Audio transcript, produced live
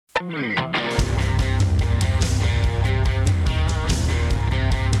Welcome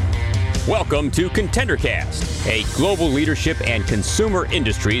to ContenderCast, a global leadership and consumer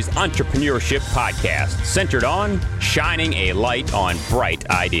industries entrepreneurship podcast centered on shining a light on bright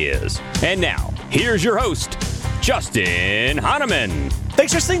ideas. And now, here's your host, Justin Hahnemann.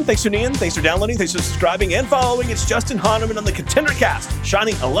 Thanks for listening, thanks for tuning in, thanks for downloading, thanks for subscribing and following. It's Justin Hahnemann on the ContenderCast,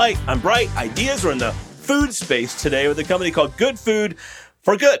 shining a light on bright ideas. We're in the food space today with a company called Good Food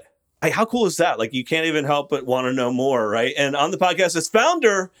for Good. How cool is that? Like, you can't even help but want to know more, right? And on the podcast is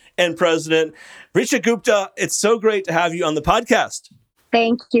founder and president, Richa Gupta. It's so great to have you on the podcast.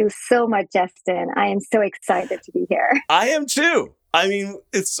 Thank you so much, Justin. I am so excited to be here. I am too. I mean,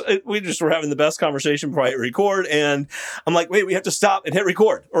 we were having the best conversation before I hit record, and I'm like, wait, we have to stop and hit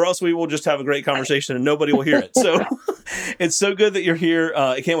record, or else we will just have a great conversation and nobody will hear it. So it's so good that you're here.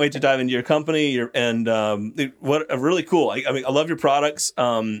 I can't wait to dive into your company. What a really cool. I mean, I love your products.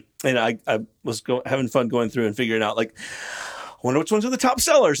 And I was having fun going through and figuring out, like, I wonder which ones are the top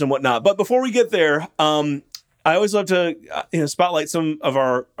sellers and whatnot. But before we get there, I always love to spotlight some of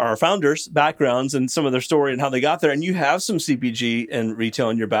our founders' backgrounds and some of their story and how they got there. And you have some CPG and retail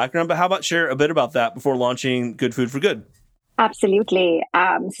in your background, but how about share a bit about that before launching Good Food for Good? Absolutely.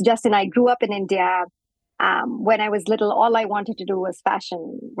 So Justin, I grew up in India. When I was little, all I wanted to do was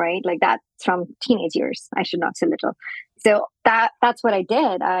fashion, right? Like, that's from teenage years. I should not say little. So that's what I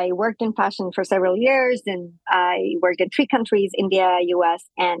did. I worked in fashion for several years, and I worked in 3 countries, India, US,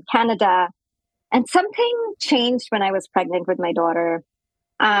 and Canada. And something changed when I was pregnant with my daughter.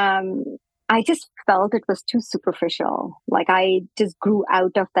 I just felt it was too superficial. Like, I just grew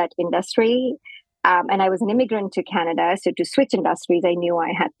out of that industry. And I was an immigrant to Canada. So to switch industries, I knew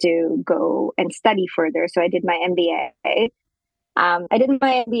I had to go and study further. So I did my MBA. I did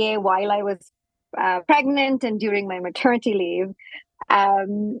my MBA while I was pregnant and during my maternity leave.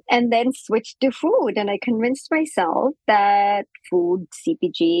 And then switched to food. And I convinced myself that food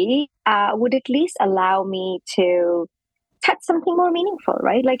CPG would at least allow me to touch something more meaningful,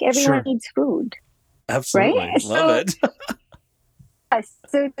 right? Like, everyone needs food. Absolutely. Right? Love it.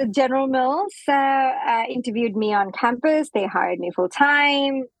 So the General Mills interviewed me on campus. They hired me full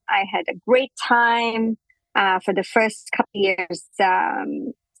time. I had a great time. For the first couple of years,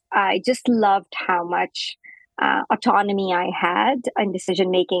 I just loved how much autonomy I had in decision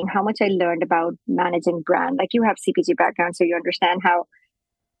making, how much I learned about managing brand. Like, you have CPG background, so you understand how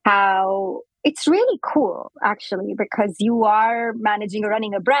it's really cool, actually, because you are managing or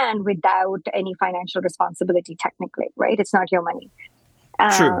running a brand without any financial responsibility, technically, right? It's not your money.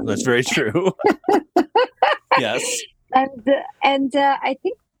 True. That's very true. Yes. And I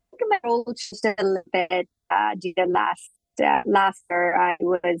think my role changed a little bit during last year. I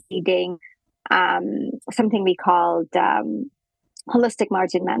was leading something we called holistic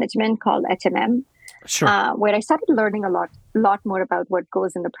margin management, called HMM, where I started learning a lot more about what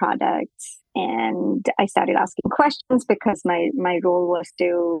goes in the products. And I started asking questions because my role was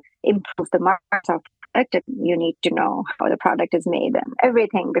to improve the market of product. You need to know how the product is made and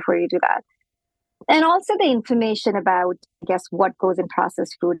everything before you do that. And also the information about, I guess, what goes in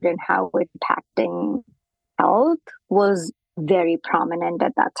processed food and how it's impacting health was very prominent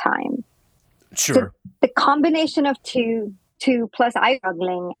at that time. Sure. So the combination of two plus I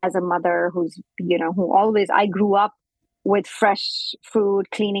struggling as a mother I grew up with fresh food,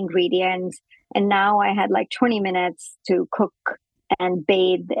 clean ingredients. And now I had like 20 minutes to cook and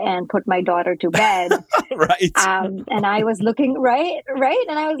bathe and put my daughter to bed. Right. And I was looking, right.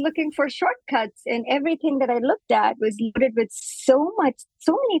 And I was looking for shortcuts, and everything that I looked at was loaded with so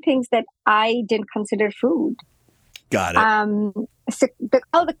many things that I didn't consider food. Got it. So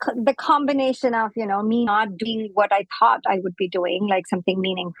the combination of, me not doing what I thought I would be doing, like something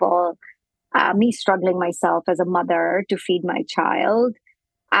meaningful, me struggling myself as a mother to feed my child,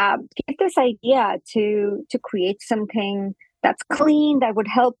 gave this idea to create something that's clean, that would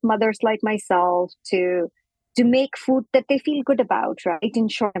help mothers like myself to make food that they feel good about, right, in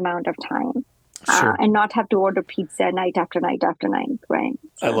short amount of time. Sure. And not have to order pizza night after night after night, right?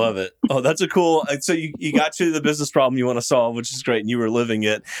 So. I love it. Oh, that's a cool. So you got to the business problem you want to solve, which is great, and you were living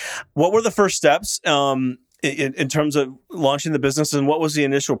it. What were the first steps in terms of launching the business, and what was the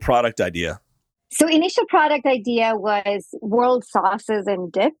initial product idea? So initial product idea was world sauces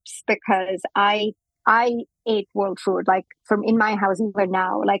and dips, because I ate world food, like from in my house even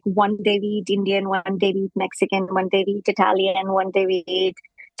now. Like, one day we eat Indian, one day we eat Mexican, one day we eat Italian, one day we eat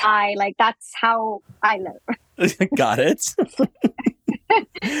Thai. Like, that's how I live. Got it.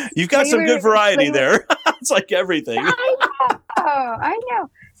 You've got some good variety there. It's like everything. I know.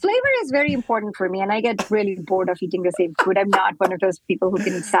 flavor is very important for me, and I get really bored of eating the same food. I'm not one of those people who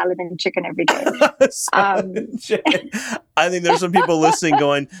can eat salad and chicken every day. Salad and chicken. I think there's some people listening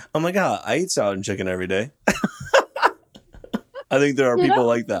going, "Oh my god, I eat salad and chicken every day." I think there are people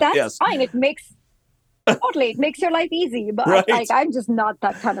like that. That's yes, fine. It makes your life easy, but right. I'm just not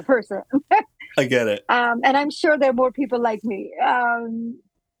that kind of person. I get it. And I'm sure there are more people like me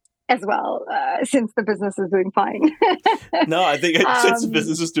as well, since the business is doing fine. No, I think since the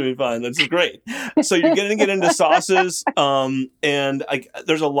business is doing fine, that's great. So you're going to get into sauces, and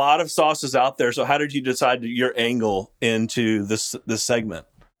there's a lot of sauces out there. So how did you decide your angle into this segment?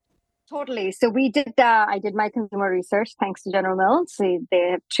 Totally. So I did my consumer research thanks to General Mills. So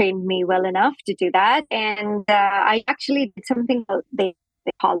they have trained me well enough to do that. And I actually did something they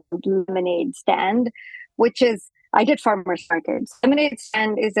call lemonade stand, which is, I did farmers markets. Lemonade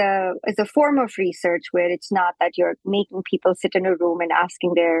stand is a form of research where it's not that you're making people sit in a room and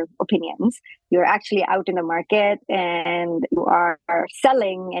asking their opinions. You're actually out in the market and you are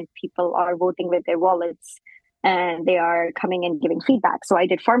selling, and people are voting with their wallets, and they are coming and giving feedback. So I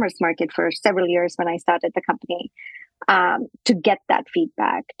did farmers market for several years when I started the company, to get that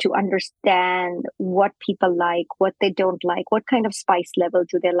feedback, to understand what people like, what they don't like, what kind of spice level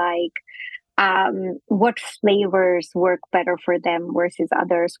do they like, what flavors work better for them versus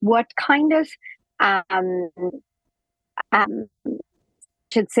others, what kind of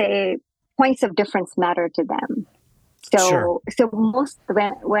should say points of difference matter to them. So, Sure. so most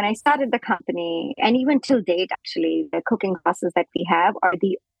when I started the company, and even till date, actually, the cooking classes that we have are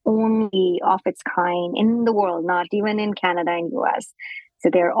the only of its kind in the world, not even in Canada and US. So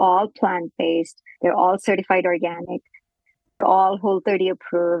they're all plant-based. They're all certified organic. They're all Whole30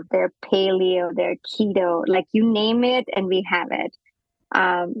 approved. They're Paleo. They're Keto. Like you name it, and we have it.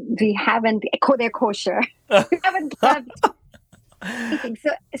 They're kosher. We haven't left anything.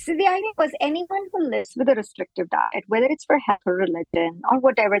 So the idea was anyone who lives with a restrictive diet, whether it's for health or religion or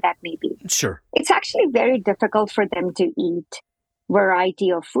whatever that may be, Sure. it's actually very difficult for them to eat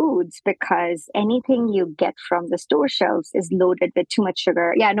variety of foods because anything you get from the store shelves is loaded with too much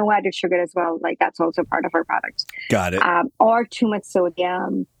sugar. Yeah, no added sugar as well. Like that's also part of our products. Got it. Or too much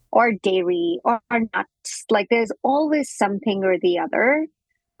sodium or dairy or nuts. Like there's always something or the other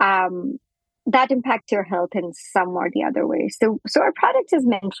that impacts your health in some or the other way. So our product is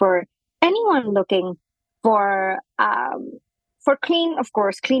meant for anyone looking for clean, of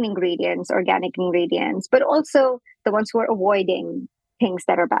course, clean ingredients, organic ingredients, but also the ones who are avoiding things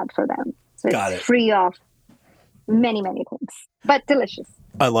that are bad for them. So it's free of many, many things, but delicious.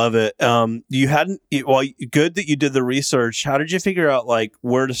 I love it. Good that you did the research. How did you figure out like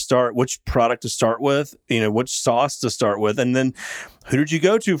where to start, which product to start with, which sauce to start with? And then who did you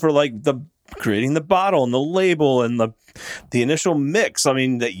go to for like creating the bottle and the label and the initial mix? I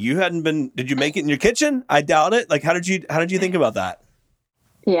mean, did you make it in your kitchen? I doubt it. Like, how did you think about that?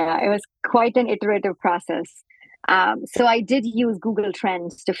 Yeah, it was quite an iterative process. So I did use Google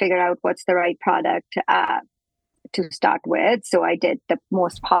Trends to figure out what's the right product to start with. So I did the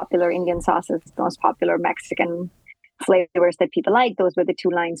most popular Indian sauces, the most popular Mexican flavors that people like. Those were the two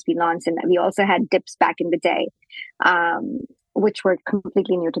lines we launched. And we also had dips back in the day, which were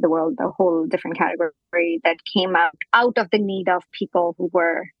completely new to the world, a whole different category that came out of the need of people who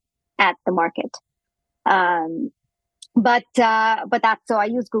were at the market. But that's, so I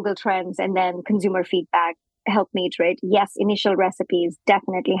used Google Trends, and then consumer feedback helped me iterate. Yes, initial recipes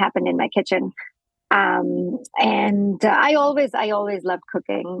definitely happened in my kitchen. And I always loved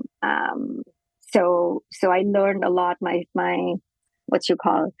cooking. So I learned a lot. My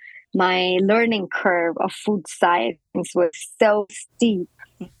learning curve of food science was so steep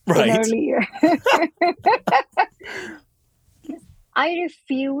earlier. I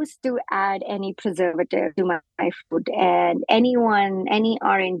refuse to add any preservative to my food, and any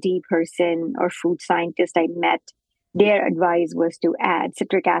R&D person or food scientist I met, their advice was to add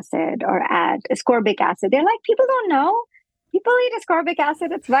citric acid or add ascorbic acid. They're like, people don't know. People eat ascorbic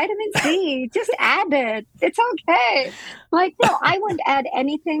acid. It's vitamin C. Just add it. It's okay. Like, no, I wouldn't add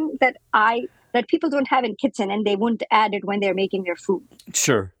anything that people don't have in kitchen, and they wouldn't add it when they're making their food.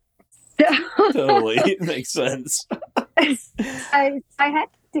 Sure. Totally. It makes sense. I had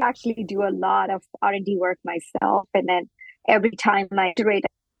to actually do a lot of R&D work myself. And then every time I iterate,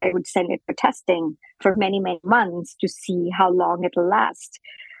 I would send it for testing for many, many months to see how long it'll last.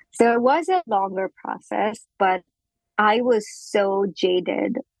 So it was a longer process, but I was so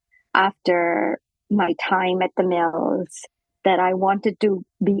jaded after my time at the mills that I wanted to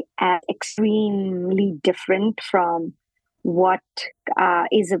be extremely different from what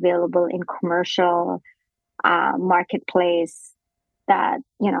is available in commercial marketplace that,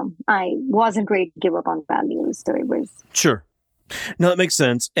 I wasn't ready to give up on values. So it was. Sure. No, that makes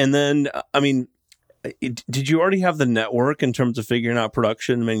sense. And then, did you already have the network in terms of figuring out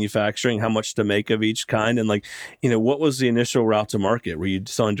production, manufacturing, how much to make of each kind? And what was the initial route to market? Were you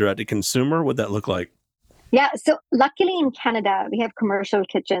selling direct to consumer? What'd that look like? Yeah. So luckily in Canada, we have commercial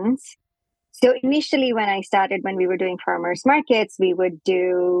kitchens. So initially when we were doing farmers markets, we would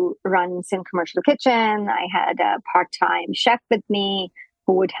do runs in commercial kitchen. I had a part-time chef with me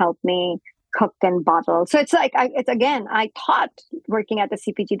who would help me cook and bottle. So it's like, I thought working at the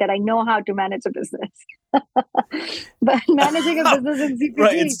CPG that I know how to manage a business, but managing a business in CPG.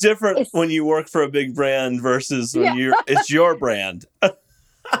 Right. It's different when you work for a big brand versus when it's your brand.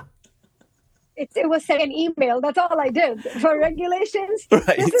 It was send an email. That's all I did for regulations. Right.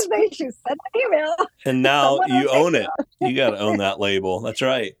 This is the issue. Send an email. And now you own it. You got to own that label. That's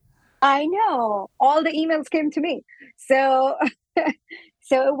right. I know. All the emails came to me. So it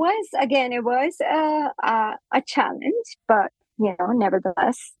was a challenge, but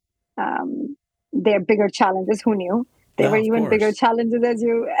nevertheless, there are bigger challenges. Who knew? There were even bigger challenges as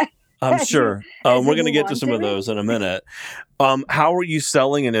you. I'm sure. We're going to get to some of those in a minute. How were you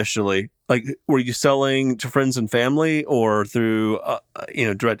selling initially? Like, were you selling to friends and family or through,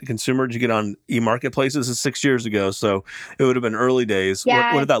 direct to consumer? Did you get on e-marketplaces? This is 6 years ago, so it would have been early days.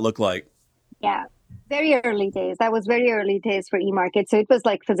 Yeah. What did that look like? Yeah, very early days. That was very early days for e-market. So it was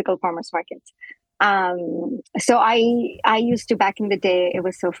like physical farmers markets. So I used to, back in the day, it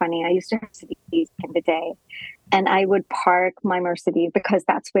was so funny. I used to have Mercedes in the day, and I would park my Mercedes because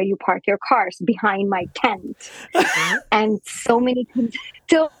that's where you park your cars, behind my tent. And so many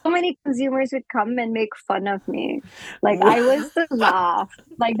consumers would come and make fun of me. Like I was the laugh.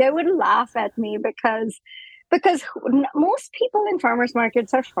 Like they would laugh at me because most people in farmers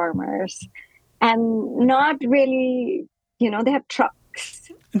markets are farmers and not really, they have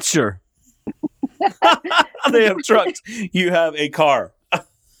trucks. Sure. They have trucks. You have a car.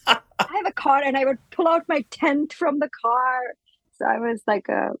 I have a car, and I would pull out my tent from the car. So I was like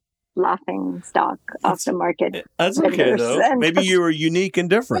a laughing stock of the market. That's okay, though. Maybe you were unique and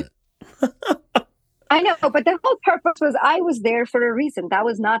different. I know, but the whole purpose was I was there for a reason. That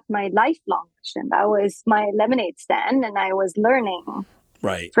was not my lifelong mission. That was my lemonade stand, and I was learning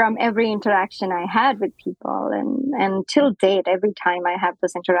from every interaction I had with people. And till date, every time I have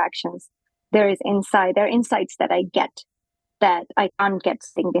those interactions, there are insights that I get that I can't get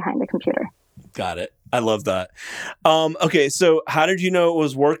sitting behind the computer. Got it. I love that. Okay, so how did you know it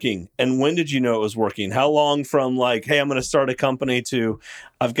was working? And when did you know it was working? How long from like, hey, I'm going to start a company to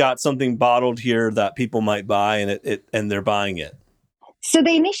I've got something bottled here that people might buy and they're buying it? So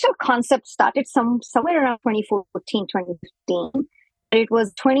the initial concept started somewhere around 2014, 2015. It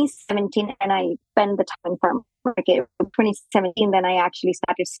was 2017, and I spent the time in farm market. 2017, then I actually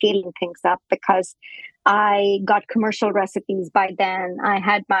started scaling things up because I got commercial recipes by then. I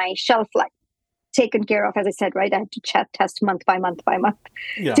had my shelf life taken care of, as I said, right? I had to test month by month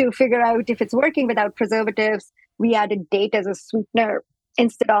to figure out if it's working without preservatives. We added date as a sweetener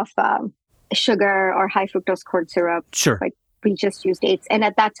instead of sugar or high fructose corn syrup. Sure. Like we just used dates. And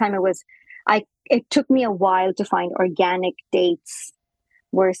at that time, it took me a while to find organic dates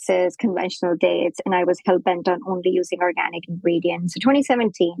versus conventional dates. And I was hell-bent on only using organic ingredients. So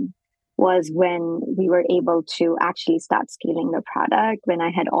 2017 was when we were able to actually start scaling the product, when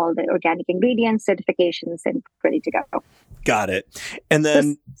I had all the organic ingredients, certifications, and ready to go. Got it. And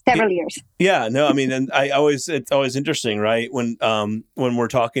then several years. Yeah, no, I mean, and it's always interesting, right? When we're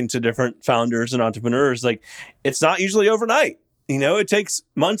talking to different founders and entrepreneurs, like it's not usually overnight. It takes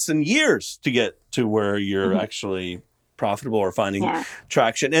months and years to get to where you're actually profitable or finding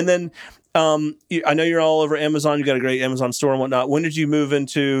traction. And then I know you're all over Amazon. You got a great Amazon store and whatnot. When did you move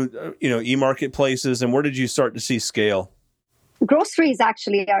into e-marketplaces, and where did you start to see scale? Grocery is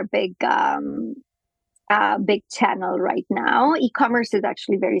actually our big channel right now. E-commerce is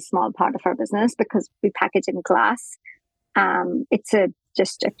actually a very small part of our business because we package in glass. It's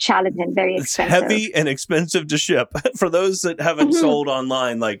just a challenge and very expensive. It's heavy and expensive to ship. For those that haven't sold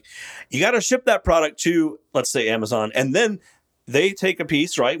online, like you got to ship that product to, let's say, Amazon, and then they take a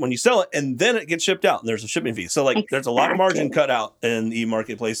piece, right, when you sell it, and then it gets shipped out, and there's a shipping fee. So there's a lot of margin cut out in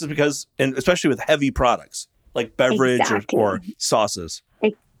e-marketplaces and especially with heavy products like beverage or sauces.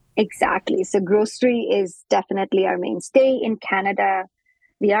 Exactly. So grocery is definitely our mainstay in Canada.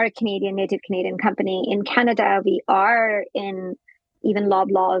 We are a native Canadian company. In Canada, we are in even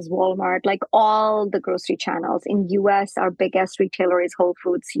Loblaws, Walmart, like all the grocery channels. In US, our biggest retailer is Whole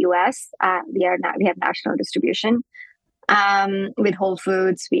Foods US. We have national distribution. With Whole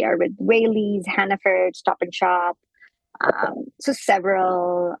Foods, we are with Whaley's, Hannaford, Stop and Shop. So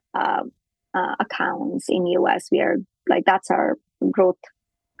several accounts in US. We are like, that's our growth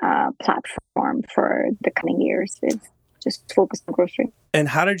platform for the coming years. It's just focused on grocery. And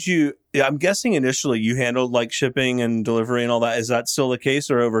how did you, I'm guessing initially you handled like shipping and delivery and all that. Is that still the case,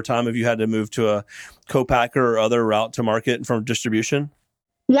 or over time have you had to move to a co-packer or other route to market from distribution?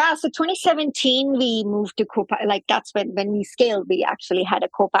 Yeah, so 2017 we moved to co-pack. Like that's when we scaled. We actually had a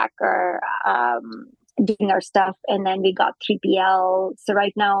co-packer doing our stuff, and then we got 3PL. So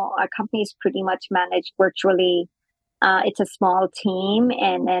right now our company is pretty much managed virtually. It's a small team,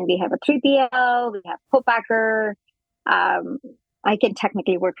 and then we have a 3PL. We have co-packer. I can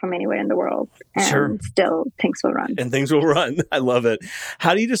technically work from anywhere in the world, and still things will run. And things will run. I love it.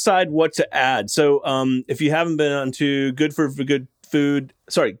 How do you decide what to add? So if you haven't been onto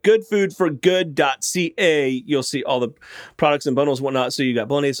goodfoodforgood.ca, you'll see all the products and bundles and whatnot. So you got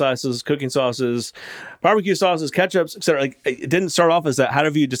bolognese sauces, cooking sauces, barbecue sauces, ketchups, etc. Like, it didn't start off as that. How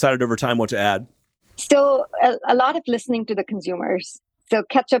have you decided over time what to add? So a lot of listening to the consumers. So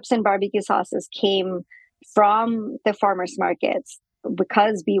ketchups and barbecue sauces came from the farmers markets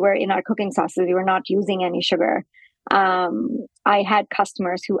because we were in our cooking sauces. We were not using any sugar. I had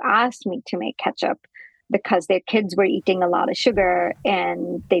customers who asked me to make ketchup because their kids were eating a lot of sugar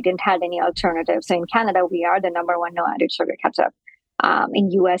and they didn't have any alternatives. So in Canada, we are the number one no added sugar ketchup. In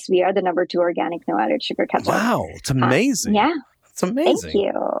US, we are the number 2 organic no added sugar ketchup. Wow, it's amazing. Yeah, it's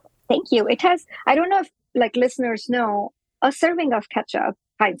amazing. Thank you. It has. I don't know if like listeners know, a serving of ketchup,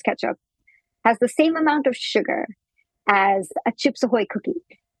 Heinz ketchup, has the same amount of sugar as a Chips Ahoy cookie.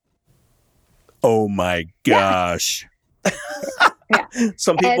 Oh my gosh. Yeah.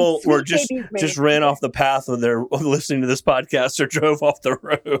 Some people were just ran off the path when they're listening to this podcast or drove off the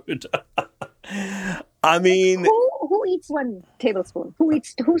road. I mean, who eats 1 tablespoon? Who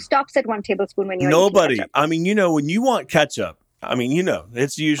stops at 1 tablespoon when you're nobody. Eating ketchup? I mean, when you want ketchup, I mean,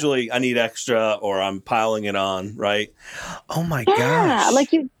 it's usually I need extra or I'm piling it on, right? Oh my gosh. Yeah,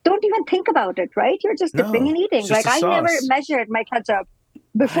 like you don't even think about it, right? You're just dipping and eating. Like I never measured my ketchup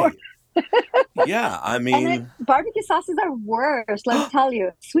before. Right. Yeah, I mean. And then barbecue sauces are worse, let me tell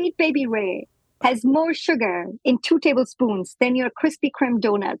you. Sweet Baby Ray has more sugar in 2 tablespoons than your Krispy Kreme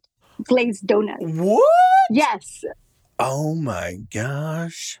glazed donut. What? Yes. Oh my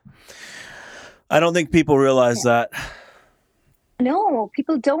gosh. I don't think people realize that. No,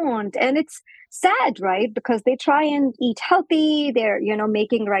 people don't. And it's sad, right? Because they try and eat healthy. They're,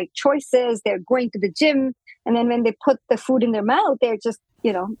 making right choices. They're going to the gym. And then when they put the food in their mouth, they're just,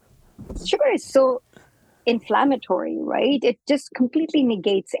 sugar is so inflammatory, right? It just completely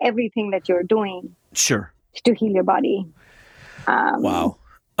negates everything that you're doing. Sure. To heal your body. Wow.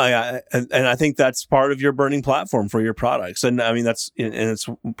 And I think that's part of your burning platform for your products. And I mean, it's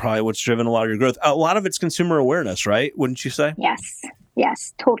probably what's driven a lot of your growth. A lot of it's consumer awareness, right? Wouldn't you say? Yes,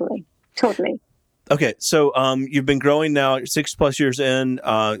 totally. Okay. So you've been growing now 6+ years in.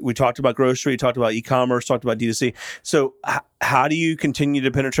 We talked about grocery, talked about e-commerce, talked about D2C. So how do you continue to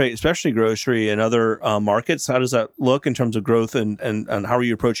penetrate, especially grocery and other markets? How does that look in terms of growth and how are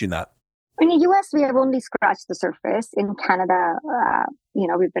you approaching that? In the US, we have only scratched the surface. In Canada,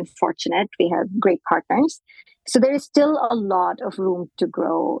 we've been fortunate. We have great partners. So there is still a lot of room to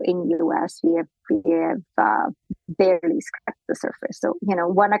grow in the US. We have barely scratched the surface. So,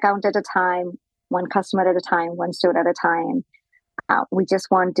 one account at a time, one customer at a time, one store at a time. We just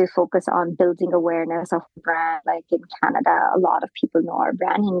want to focus on building awareness of the brand. Like in Canada, a lot of people know our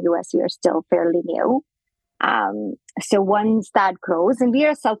brand. In the US, we are still fairly new. So once that grows, and we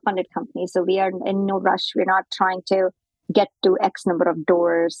are a self-funded company, so we are in no rush. We're not trying to get to X number of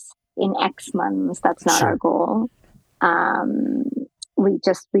doors in X months. That's not our goal. We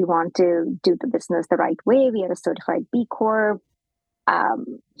want to do the business the right way. We are a certified B Corp.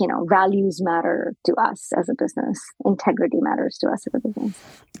 Values matter to us as a business. Integrity matters to us as a business.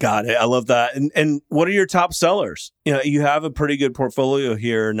 Got it. I love that. And what are your top sellers? You have a pretty good portfolio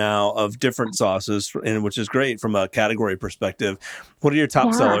here now of different sauces, and which is great from a category perspective. What are your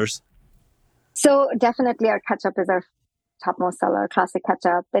top sellers? So definitely our ketchup is our topmost seller, classic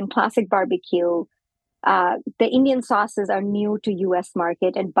ketchup. Then classic barbecue. The Indian sauces are new to US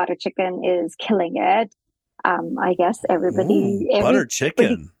market, and butter chicken is killing it. I guess everybody butter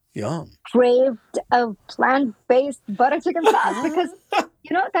chicken. Yum. Craved a plant-based butter chicken sauce because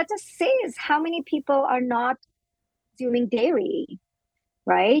that just says how many people are not consuming dairy,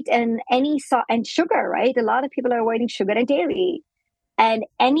 right? And and sugar, right? A lot of people are avoiding sugar and dairy, and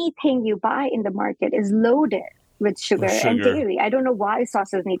anything you buy in the market is loaded with sugar and dairy. I don't know why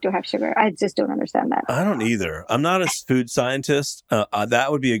sauces need to have sugar. I just don't understand that. I don't either. I'm not a food scientist.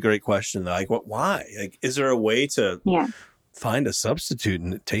 That would be a great question. Like, why? Like, is there a way to find a substitute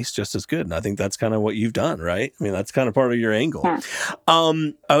and it tastes just as good? And I think that's kind of what you've done, right? I mean, that's kind of part of your angle. Yeah.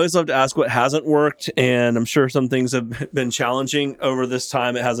 I always love to ask what hasn't worked. And I'm sure some things have been challenging over this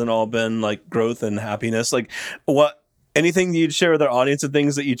time. It hasn't all been like growth and happiness. Like anything you'd share with our audience of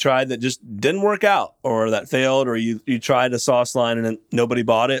things that you tried that just didn't work out or that failed, or you tried a sauce line and nobody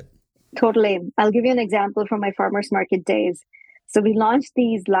bought it? Totally. I'll give you an example from my farmers market days. So we launched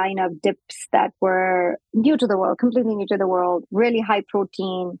these line of dips that were new to the world, completely new to the world, really high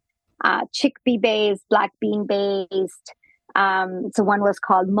protein, chickpea based, black bean based. So one was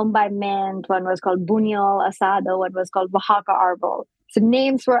called Mumbai Mint, one was called Buñuel Asado, one was called Oaxaca Arbol. So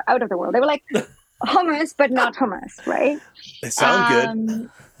names were out of the world. They were like hummus, but not hummus, right? They sound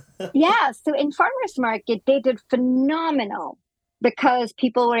good. Yeah. So in farmers market, they did phenomenal, because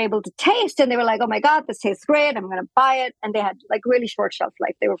people were able to taste and they were like, oh my God, this tastes great. I'm going to buy it. And they had like really short shelf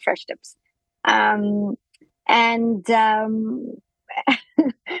life. They were fresh dips. And when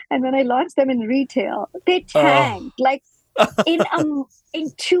I launched them in retail, they tanked. Like in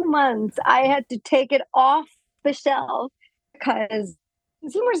 2 months, I had to take it off the shelf because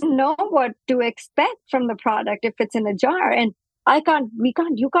consumers know what to expect from the product if it's in a jar. And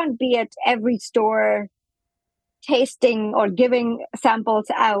you can't be at every store tasting or giving samples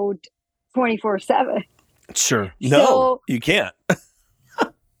out 24/7. Sure. No, you can't.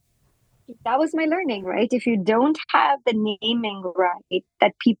 That was my learning, right? If you don't have the naming right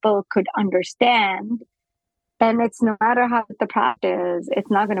that people could understand, then it's no matter how the product is,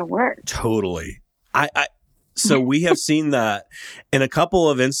 it's not going to work. Totally. So we have seen that in a couple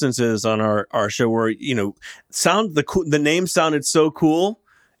of instances on our show where, the name sounded so cool,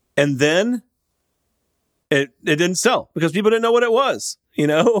 and then it didn't sell because people didn't know what it was,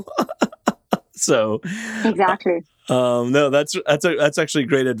 So exactly. No, that's actually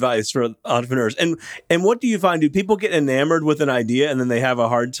great advice for entrepreneurs. And what do you find? Do people get enamored with an idea and then they have a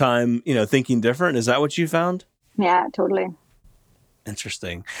hard time, thinking different? Is that what you found? Yeah, totally.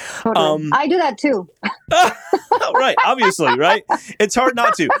 Interesting. Totally. I do that too. Right. Obviously, right? It's hard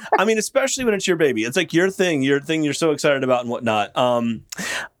not to. I mean, especially when it's your baby. It's like your thing you're so excited about and whatnot.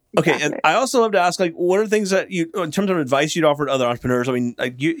 Okay, exactly. And I also love to ask, like, what are things that in terms of advice you'd offer to other entrepreneurs? I mean,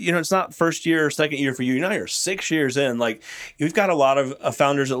 like, it's not first year or second year for you. Now you're 6 years in. Like, you've got a lot of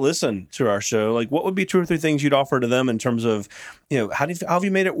founders that listen to our show. Like, what would be 2 or 3 things you'd offer to them in terms of, how have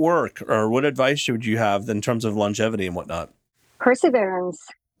you made it work, or what advice would you have in terms of longevity and whatnot? Perseverance,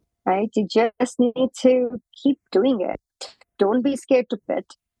 right? You just need to keep doing it. Don't be scared to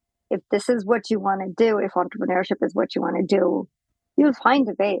quit. If this is what you want to do, if entrepreneurship is what you want to do, you'll find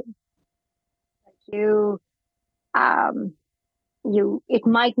a way. It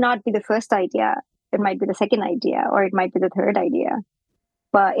might not be the first idea. It might be the second idea, or it might be the third idea.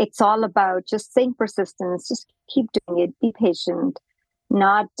 But it's all about just staying persistent. Just keep doing it. Be patient.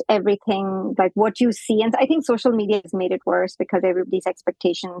 Not everything like what you see. And I think social media has made it worse because everybody's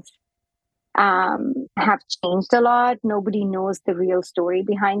expectations have changed a lot. Nobody knows the real story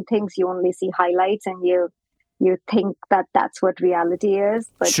behind things. You only see highlights, and you think that that's what reality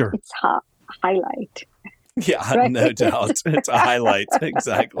is, but sure. It's highlight. Yeah, right? No doubt. It's a highlight.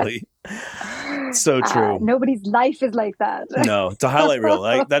 Exactly. So true. Nobody's life is like that. No, it's a highlight reel.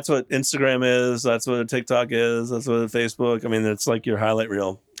 Like, that's what Instagram is. That's what TikTok is. That's what Facebook. I mean, it's like your highlight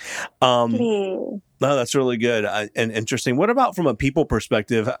reel. No, that's really good and interesting. What about from a people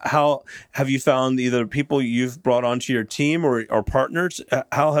perspective? How have you found either people you've brought onto your team or partners?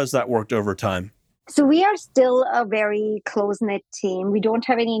 How has that worked over time? So we are still a very close-knit team. We don't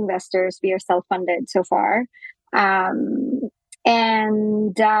have any investors. We are self-funded so far. And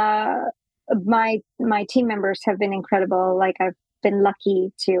my team members have been incredible. Like, I've been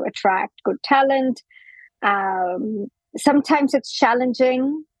lucky to attract good talent. Sometimes it's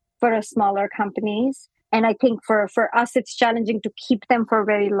challenging for smaller companies. And I think for us, it's challenging to keep them for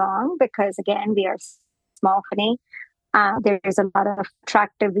very long because, again, we are a small company. There's a lot of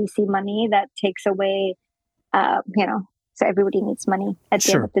attractive VC money that takes away, so everybody needs money at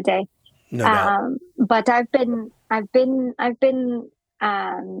the end of the day. No doubt. But I've been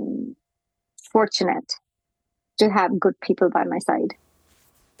fortunate to have good people by my side.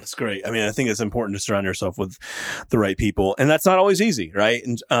 That's great. I mean, I think it's important to surround yourself with the right people, and that's not always easy, right?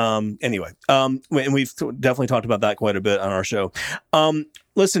 And anyway, and we've definitely talked about that quite a bit on our show.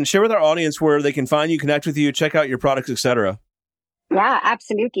 Listen, share with our audience where they can find you, connect with you, check out your products, etc. Yeah,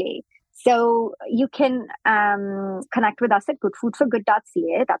 absolutely. So you can connect with us at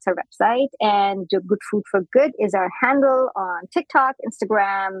goodfoodforgood.ca. That's our website. And Good Food for Good is our handle on TikTok,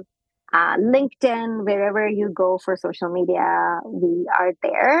 Instagram, LinkedIn, wherever you go for social media, we are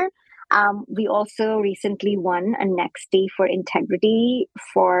there. We also recently won a Nexty for Integrity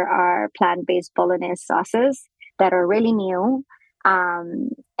for our plant-based bolognese sauces that are really new.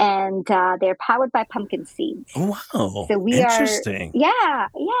 And they're powered by pumpkin seeds. Wow. So Interesting. Yeah.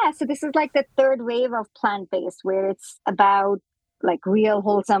 So this is like the third wave of plant-based where it's about like real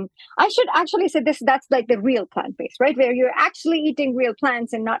wholesome. I should actually say that's like the real plant-based, right? Where you're actually eating real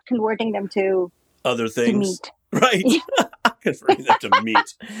plants and not converting them to other things. To meat. Right. Converting them to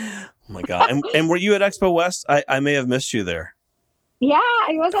meat. Oh my God. And were you at Expo West? I may have missed you there. Yeah,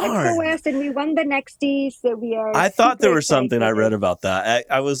 I was at Expo West and we won the Nexty, so we are. I thought there was something I read about that.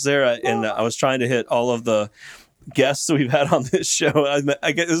 I was there and I was trying to hit all of the guests we've had on this show.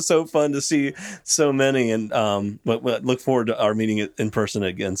 I get it's so fun to see so many, and but look forward to our meeting in person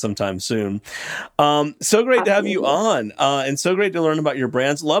again sometime soon. So great to have you on, and so great to learn about your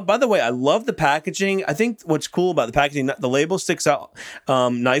brands. By the way, I love the packaging. I think what's cool about the packaging, the label sticks out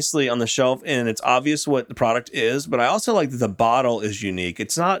nicely on the shelf, and it's obvious what the product is. But I also like that the bottle is unique.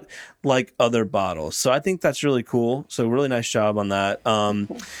 It's not like other bottles, so I think that's really cool. So really nice job on that.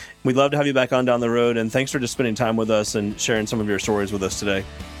 We'd love to have you back on down the road, and thanks for just spending time with us and sharing some of your stories with us today.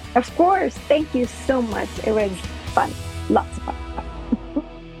 Of course. Thank you so much. It was fun. Lots of fun.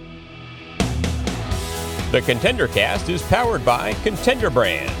 The Contender Cast is powered by Contender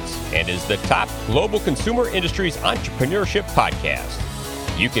Brands and is the top global consumer industries entrepreneurship podcast.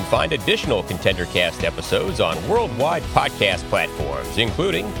 You can find additional Contender Cast episodes on worldwide podcast platforms,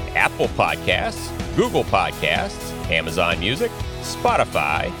 including Apple Podcasts, Google Podcasts, Amazon Music,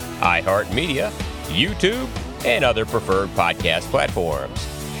 Spotify, iHeartMedia, YouTube, and other preferred podcast platforms.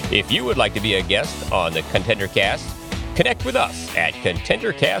 If you would like to be a guest on the Contender Cast, connect with us at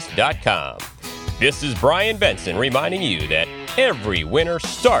contendercast.com. This is Brian Benson reminding you that every winner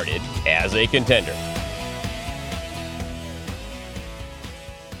started as a contender.